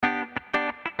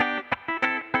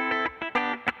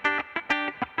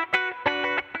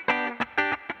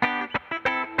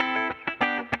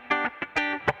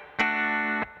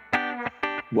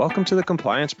Welcome to the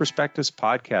Compliance Perspectives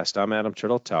podcast. I'm Adam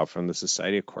Turtletaub from the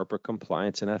Society of Corporate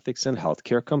Compliance and Ethics and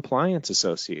Healthcare Compliance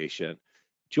Association.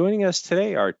 Joining us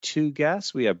today are two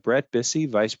guests. We have Bret Bissey,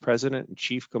 Vice President and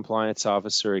Chief Compliance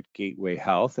Officer at Gateway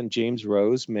Health, and James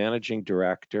Rose, Managing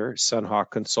Director,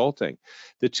 Sunhawk Consulting.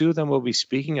 The two of them will be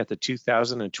speaking at the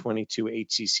 2022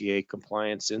 HCCA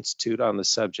Compliance Institute on the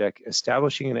subject,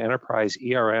 Establishing an Enterprise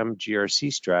ERM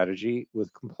GRC Strategy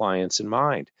with Compliance in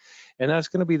Mind. And that's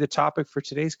going to be the topic for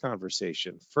today's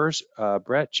conversation. First,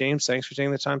 Bret, James, thanks for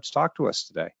taking the time to talk to us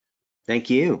today. Thank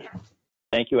you.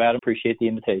 Thank you, Adam. Appreciate the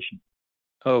invitation.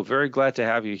 Oh, very glad to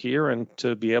have you here and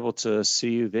to be able to see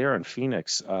you there in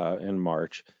Phoenix in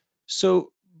March.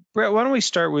 So, Bret, why don't we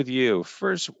start with you?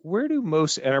 First, where do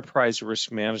most enterprise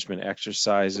risk management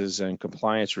exercises and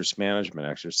compliance risk management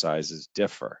exercises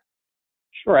differ?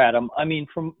 Sure, Adam. I mean,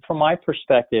 from my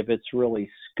perspective, it's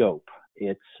really scope.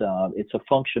 It's a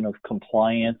function of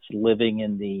compliance, living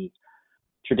in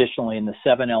traditionally in the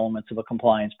 7 elements of a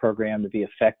compliance program to be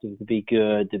effective, to be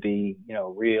good, to be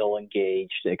real,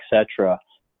 engaged, etc.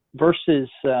 Versus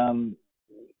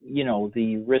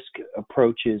the risk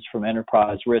approaches from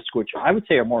enterprise risk, which I would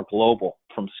say are more global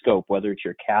from scope, whether it's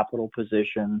your capital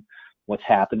position, what's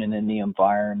happening in the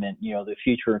environment, the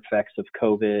future effects of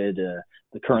COVID,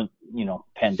 the current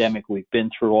pandemic we've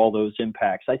been through, all those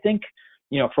impacts. I think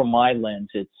from my lens,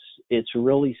 it's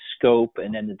really scope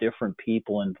and then the different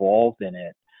people involved in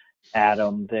it,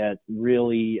 Adam, that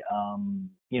really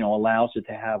allows it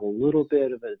to have a little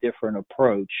bit of a different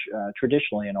approach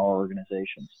traditionally in our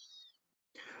organizations.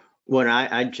 Well,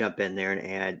 I'd jump in there and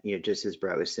add, just as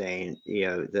Bret was saying,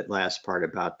 that last part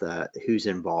about the who's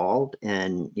involved,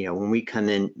 and when we come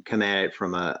at it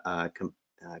from a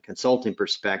consulting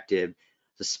perspective,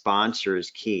 the sponsor is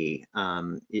key.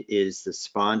 It is the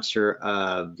sponsor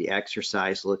of the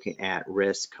exercise looking at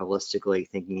risk holistically,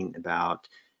 thinking about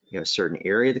a certain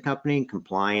area of the company,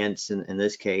 compliance in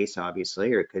this case,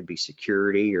 obviously, or it could be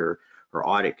security or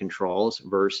audit controls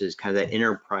versus kind of that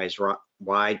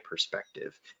enterprise-wide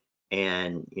perspective.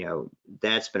 And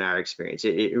that's been our experience.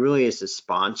 It really is the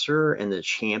sponsor and the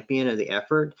champion of the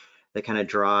effort that kind of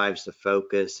drives the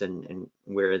focus and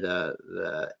where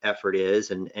the effort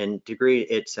is. And to degree,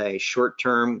 it's a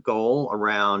short-term goal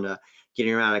around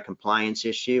getting around a compliance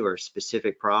issue or a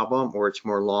specific problem, or it's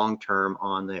more long-term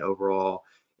on the overall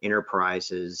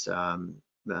enterprise's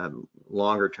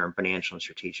longer-term financial and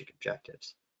strategic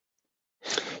objectives.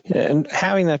 Yeah, and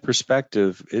having that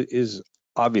perspective is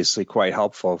obviously quite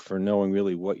helpful for knowing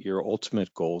really what your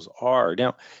ultimate goals are.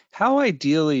 Now, how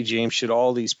ideally, James, should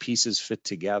all these pieces fit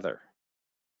together?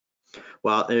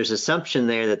 Well, there's assumption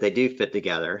there that they do fit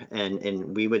together,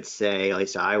 and we would say, at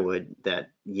least I would,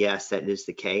 that yes, that is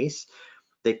the case.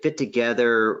 They fit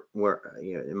together where,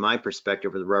 in my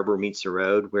perspective, where the rubber meets the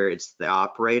road, where it's the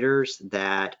operators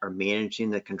that are managing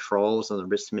the controls and the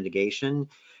risk mitigation.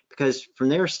 Because from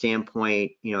their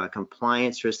standpoint, a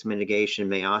compliance risk mitigation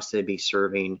may also be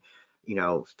serving,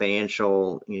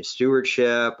 financial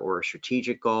stewardship or a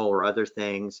strategic goal or other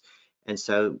things. And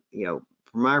so,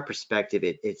 from our perspective,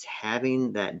 it's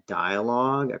having that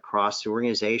dialogue across the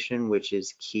organization, which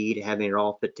is key to having it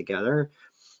all fit together.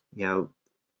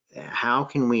 How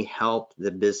can we help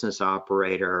the business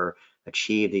operator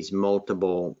achieve these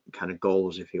multiple kind of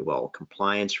goals, if you will,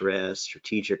 compliance risk,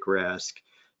 strategic risk,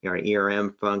 an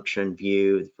ERM function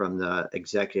view from the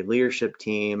executive leadership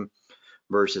team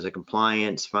versus a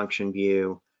compliance function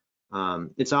view.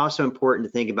 It's also important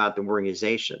to think about the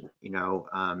organization.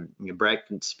 Bret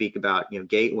can speak about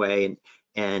Gateway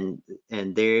and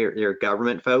they're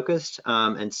government focused,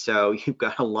 and so you've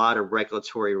got a lot of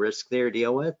regulatory risk there to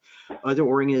deal with. Other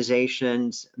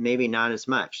organizations maybe not as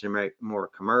much. They're more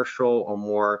commercial or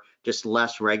more just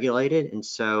less regulated, and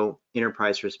so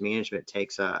enterprise risk management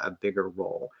takes a bigger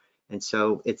role. And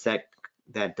so it's that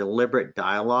deliberate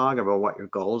dialogue about what your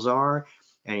goals are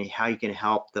and how you can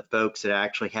help the folks that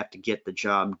actually have to get the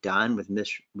job done with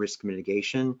risk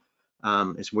mitigation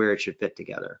is where it should fit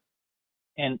together.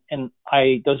 And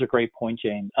those are great points,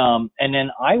 James. And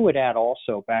then I would add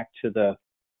also back to the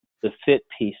fit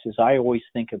pieces. I always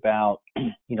think about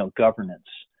governance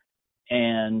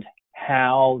and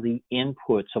how the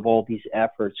inputs of all these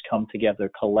efforts come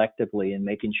together collectively, and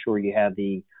making sure you have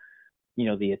the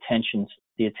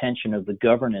attention of the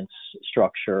governance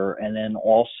structure, and then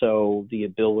also the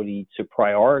ability to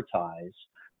prioritize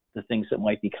the things that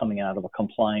might be coming out of a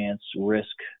compliance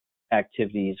risk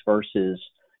activities versus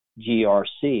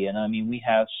GRC. And I mean, we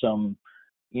have some,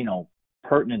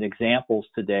 pertinent examples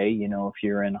today, if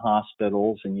you're in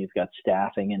hospitals and you've got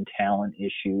staffing and talent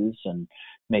issues and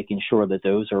making sure that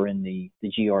those are in the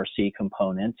GRC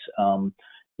components.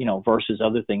 versus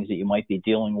other things that you might be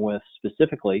dealing with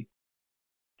specifically,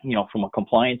 from a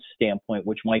compliance standpoint,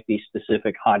 which might be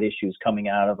specific hot issues coming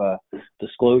out of a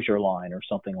disclosure line or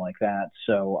something like that.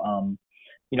 So,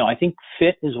 I think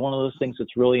fit is one of those things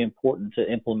that's really important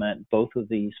to implement both of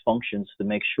these functions to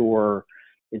make sure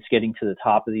it's getting to the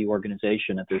top of the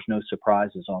organization, that there's no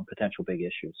surprises on potential big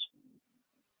issues.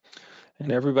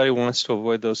 And everybody wants to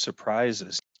avoid those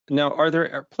surprises. Now, are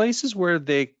there places where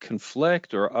they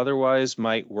conflict or otherwise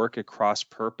might work at cross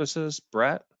purposes,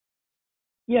 Bret?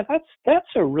 Yeah, that's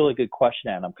a really good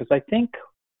question, Adam, because I think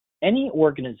any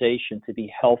organization to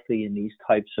be healthy in these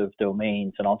types of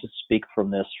domains, and I'll just speak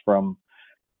from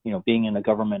being in a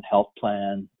government health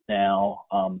plan now,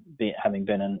 having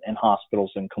been in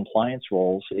hospitals and compliance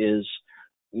roles, is,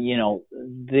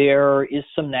 there is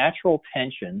some natural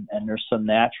tension and there's some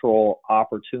natural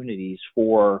opportunities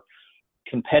for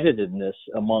competitiveness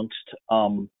amongst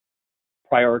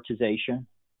prioritization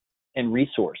and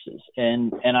resources.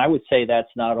 And I would say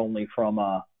that's not only from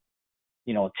a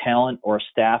talent or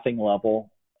staffing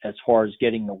level as far as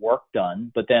getting the work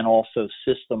done, but then also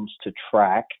systems to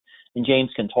track. And James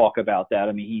can talk about that.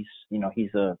 I mean,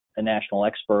 he's a national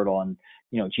expert on,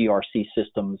 GRC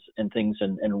systems and things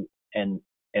and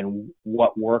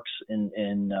what works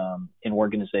in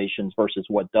organizations versus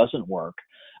what doesn't work.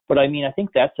 But I mean, I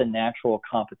think that's a natural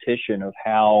competition of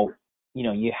how,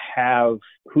 you have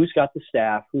who's got the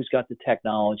staff, who's got the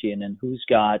technology, and then who's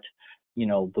got,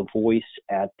 the voice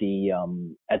at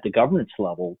the governance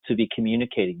level to be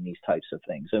communicating these types of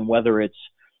things. And whether it's,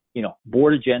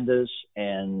 board agendas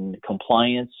and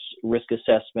compliance risk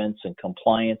assessments and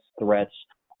compliance threats,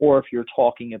 or if you're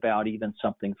talking about even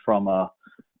something from a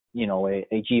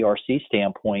GRC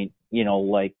standpoint,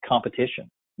 like competition.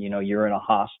 You're in a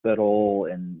hospital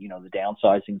and, the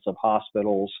downsizings of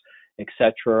hospitals, et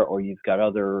cetera, or you've got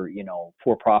other,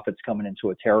 for-profits coming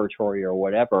into a territory or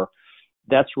whatever.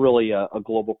 That's really a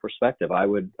global perspective. I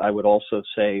would also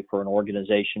say for an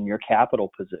organization, your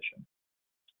capital position,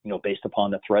 based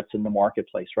upon the threats in the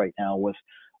marketplace right now with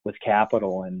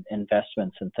capital and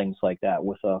investments and things like that,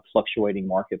 with a fluctuating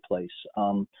marketplace.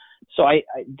 So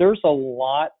there's a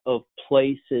lot of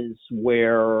places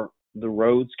where the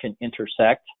roads can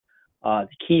intersect. The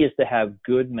key is to have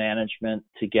good management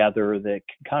together that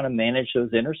can kind of manage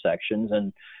those intersections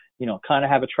and, kind of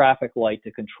have a traffic light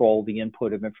to control the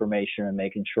input of information and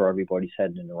making sure everybody's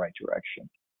heading in the right direction.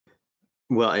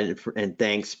 Well, and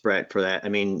thanks, Bret, for that. I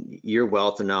mean, your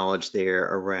wealth of knowledge there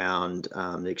around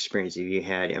the experience that you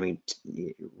had. I mean,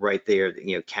 right there,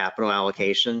 capital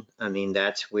allocation. I mean,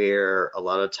 that's where a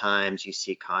lot of times you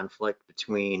see conflict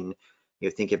between,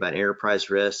 thinking about enterprise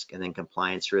risk and then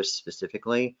compliance risk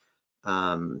specifically.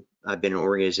 I've been in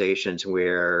organizations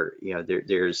where,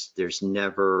 there's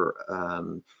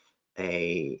never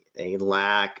a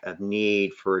lack of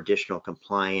need for additional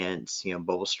compliance,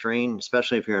 bolstering,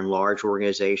 especially if you're in large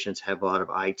organizations, have a lot of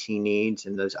IT needs,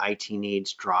 and those IT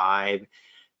needs drive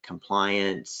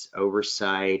compliance,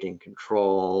 oversight, and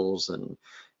controls, and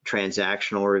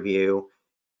transactional review.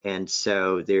 And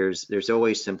so there's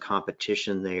always some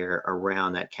competition there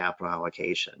around that capital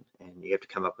allocation, and you have to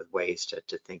come up with ways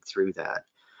to think through that.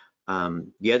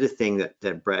 The other thing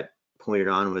that Bret pointed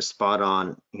on was spot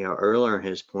on, earlier in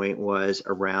his point was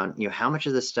around, how much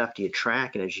of this stuff do you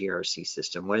track in a GRC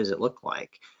system? What does it look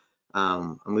like?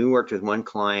 And we worked with one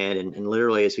client and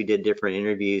literally as we did different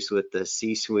interviews with the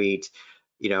C-suite,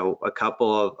 a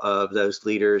couple of those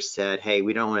leaders said, hey,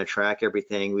 we don't want to track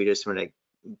everything. We just want to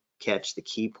catch the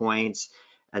key points.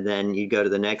 And then you go to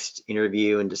the next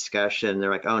interview and discussion, they're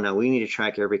like, oh no, we need to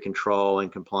track every control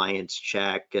and compliance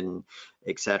check and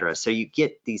et cetera. So you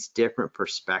get these different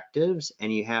perspectives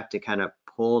and you have to kind of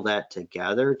pull that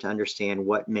together to understand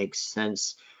what makes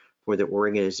sense for the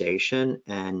organization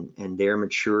and their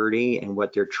maturity and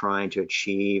what they're trying to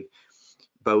achieve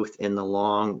both in the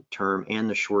long term and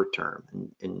the short term.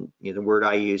 And the word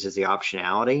I use is the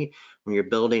optionality. When you're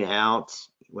building out,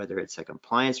 whether it's a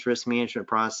compliance risk management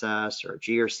process or a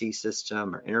GRC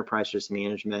system or enterprise risk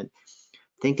management,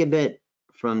 think of it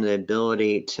from the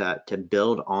ability to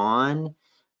build on.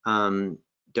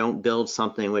 Don't build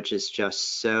something which is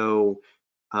just so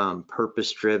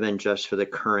purpose driven just for the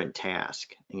current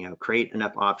task. Create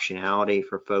enough optionality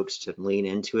for folks to lean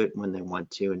into it when they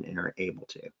want to and are able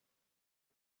to.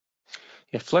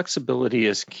 Yeah, flexibility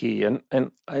is key,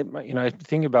 and I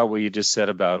think about what you just said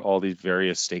about all these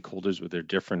various stakeholders with their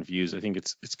different views. I think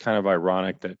it's kind of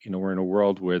ironic that we're in a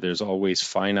world where there's always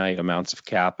finite amounts of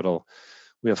capital,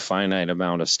 we have finite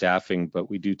amount of staffing, but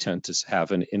we do tend to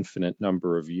have an infinite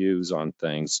number of views on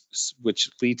things,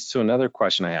 which leads to another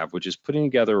question I have, which is putting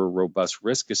together a robust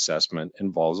risk assessment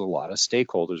involves a lot of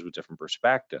stakeholders with different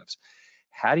perspectives.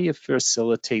 How do you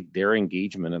facilitate their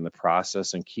engagement in the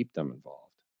process and keep them involved?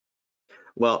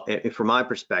 Well, from my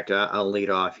perspective, I'll lead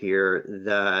off here.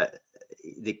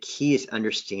 The key is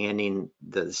understanding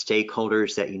the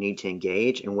stakeholders that you need to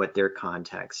engage and what their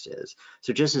context is.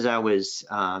 So just as I was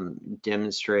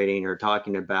demonstrating or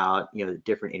talking about,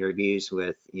 different interviews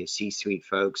with C-suite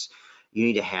folks, you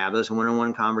need to have those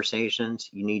one-on-one conversations.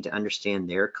 You need to understand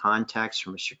their context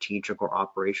from a strategic or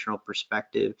operational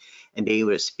perspective and be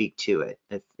able to speak to it.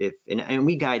 And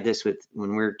we guide this with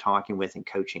when we're talking with and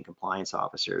coaching compliance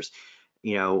officers.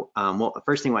 Well, the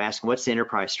first thing we ask them, what's the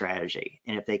enterprise strategy?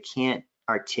 And if they can't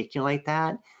articulate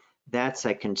that, that's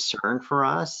a concern for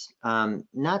us,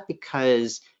 not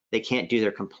because they can't do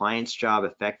their compliance job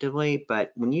effectively,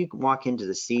 but when you walk into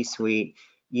the C-suite,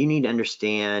 you need to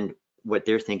understand what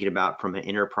they're thinking about from an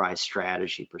enterprise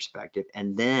strategy perspective,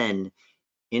 and then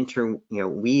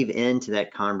weave into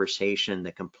that conversation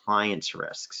the compliance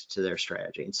risks to their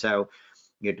strategy. And so,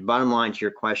 the bottom line to your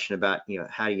question about,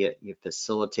 how do you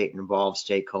facilitate and involve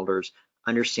stakeholders,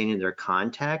 understanding their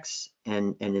context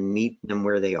and then meet them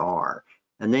where they are.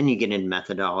 And then you get into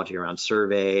methodology around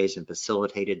surveys and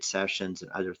facilitated sessions and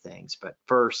other things. But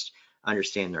first,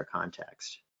 understand their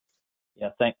context. Yeah,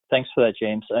 thanks for that,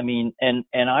 James. I mean, and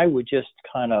I would just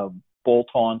kind of bolt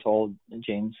on to all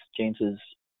James's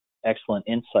excellent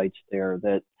insights there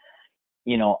that,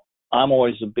 I'm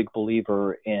always a big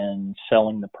believer in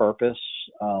selling the purpose,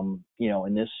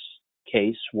 in this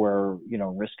case where,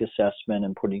 risk assessment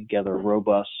and putting together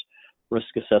robust risk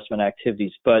assessment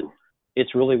activities. But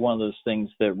it's really one of those things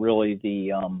that really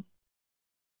the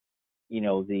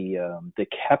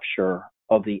capture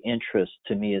of the interest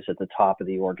to me is at the top of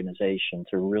the organization,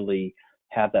 to really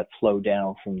have that flow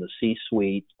down from the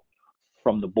C-suite,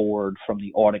 from the board, from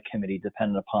the audit committee,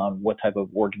 depending upon what type of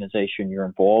organization you're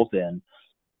involved in.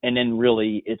 And then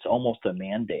really it's almost a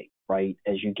mandate, right?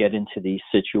 As you get into these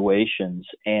situations.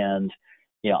 And,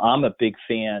 I'm a big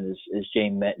fan, as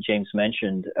James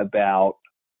mentioned, about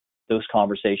those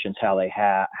conversations, how they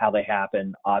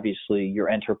happen. Obviously your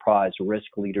enterprise risk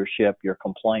leadership, your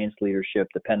compliance leadership,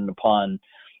 depending upon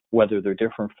whether they're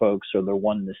different folks or they're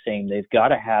one and the same, they've got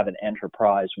to have an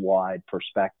enterprise-wide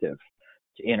perspective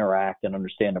to interact and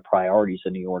understand the priorities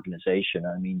in the organization.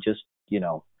 I mean, just,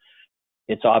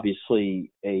 it's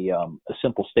obviously a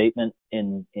simple statement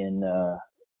in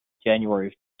January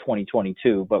of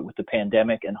 2022, but with the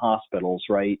pandemic and hospitals,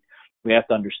 right, we have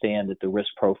to understand that the risk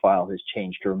profile has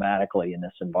changed dramatically in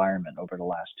this environment over the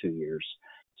last 2 years.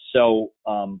 So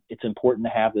it's important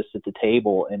to have this at the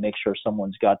table and make sure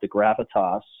someone's got the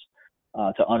gravitas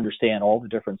to understand all the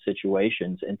different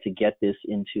situations and to get this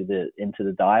into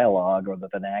the dialogue or the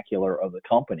vernacular of the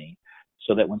company,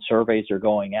 so that when surveys are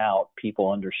going out, people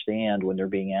understand when they're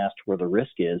being asked where the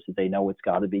risk is, that they know it's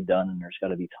got to be done and there's got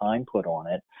to be time put on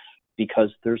it, because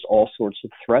there's all sorts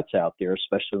of threats out there,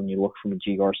 especially when you look from a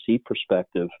GRC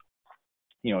perspective.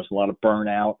 There's a lot of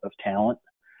burnout of talent,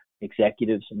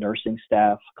 executives, nursing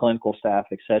staff, clinical staff,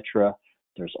 etc.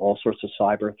 There's all sorts of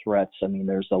cyber threats. I mean,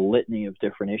 there's a litany of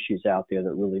different issues out there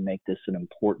that really make this an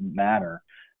important matter.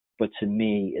 But to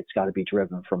me, it's got to be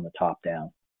driven from the top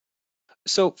down.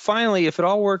 So finally, if it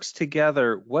all works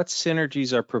together, what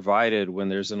synergies are provided when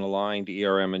there's an aligned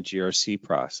ERM and GRC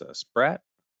process? Bret?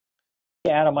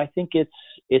 Yeah, Adam, I think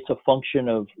it's a function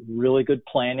of really good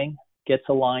planning gets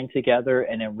aligned together,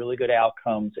 and then really good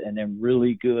outcomes, and then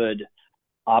really good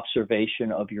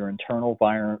observation of your internal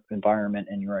environment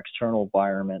and your external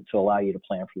environment to allow you to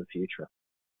plan for the future.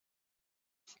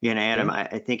 Yeah, and Adam,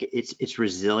 I think it's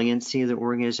resiliency of the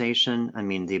organization. I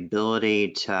mean, the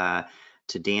ability to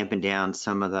dampen down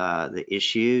some of the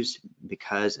issues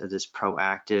because of this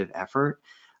proactive effort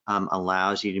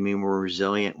allows you to be more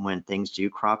resilient when things do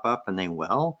crop up, and they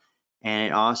will. And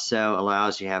it also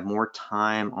allows you to have more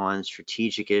time on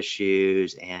strategic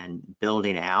issues and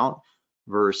building out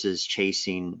versus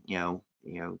chasing,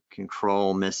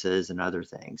 control misses and other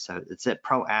things. So it's a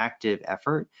proactive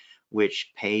effort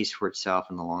which pays for itself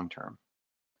in the long term.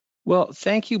 Well,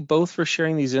 thank you both for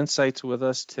sharing these insights with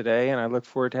us today, and I look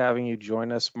forward to having you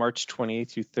join us March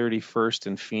 28th through 31st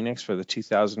in Phoenix for the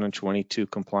 2022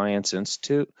 Compliance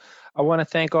Institute. I want to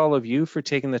thank all of you for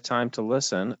taking the time to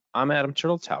listen. I'm Adam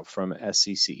Turteltaub from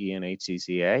SCCE and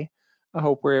HCCA. I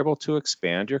hope we're able to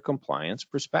expand your compliance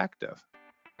perspective.